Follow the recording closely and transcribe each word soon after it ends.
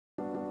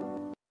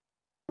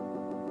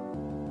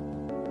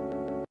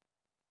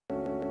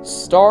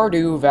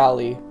Stardew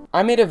Valley.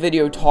 I made a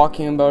video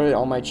talking about it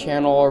on my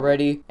channel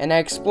already, and I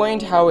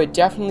explained how it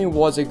definitely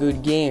was a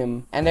good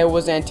game, and I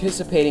was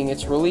anticipating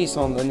its release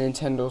on the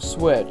Nintendo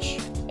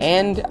Switch.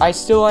 And I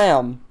still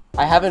am.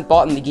 I haven't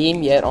bought the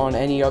game yet on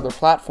any other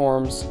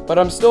platforms, but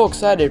I'm still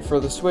excited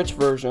for the Switch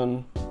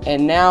version.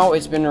 And now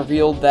it's been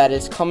revealed that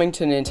it's coming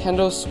to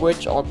Nintendo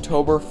Switch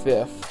October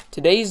 5th.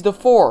 Today's the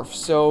 4th,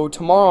 so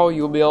tomorrow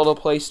you'll be able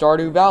to play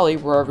Stardew Valley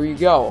wherever you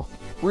go.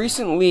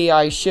 Recently,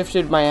 I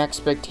shifted my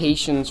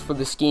expectations for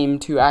this game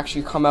to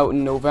actually come out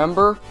in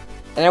November,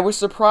 and I was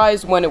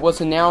surprised when it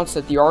was announced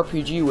that the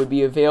RPG would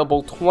be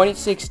available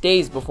 26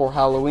 days before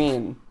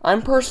Halloween.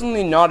 I'm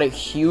personally not a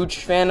huge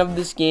fan of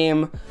this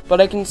game,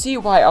 but I can see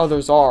why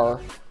others are.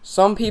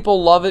 Some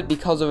people love it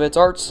because of its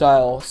art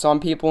style, some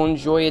people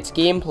enjoy its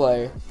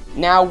gameplay.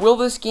 Now, will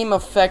this game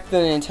affect the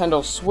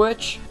Nintendo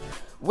Switch?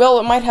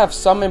 Well, it might have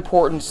some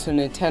importance to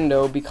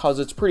Nintendo because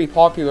it's pretty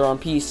popular on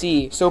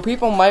PC, so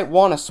people might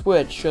want a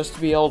Switch just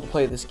to be able to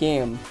play this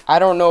game. I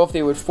don't know if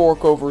they would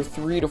fork over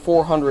 $300 to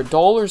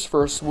 $400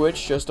 for a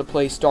Switch just to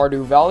play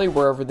Stardew Valley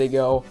wherever they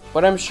go,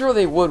 but I'm sure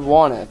they would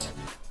want it.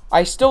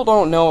 I still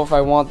don't know if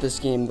I want this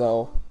game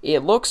though.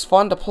 It looks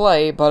fun to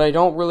play, but I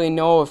don't really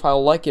know if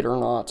I'll like it or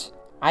not.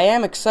 I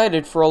am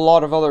excited for a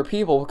lot of other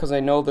people because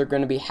I know they're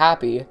going to be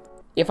happy.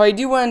 If I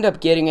do end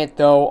up getting it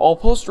though, I'll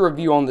post a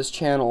review on this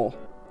channel.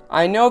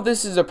 I know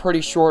this is a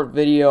pretty short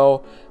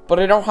video, but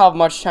I don't have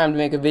much time to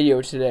make a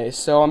video today,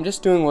 so I'm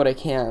just doing what I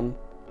can.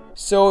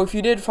 So if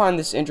you did find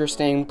this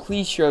interesting,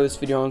 please share this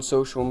video on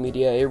social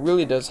media, it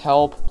really does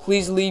help.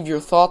 Please leave your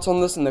thoughts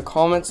on this in the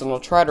comments and I'll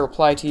try to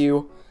reply to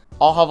you.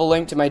 I'll have a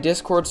link to my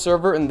Discord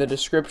server in the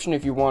description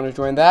if you want to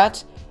join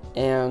that,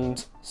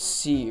 and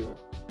see you.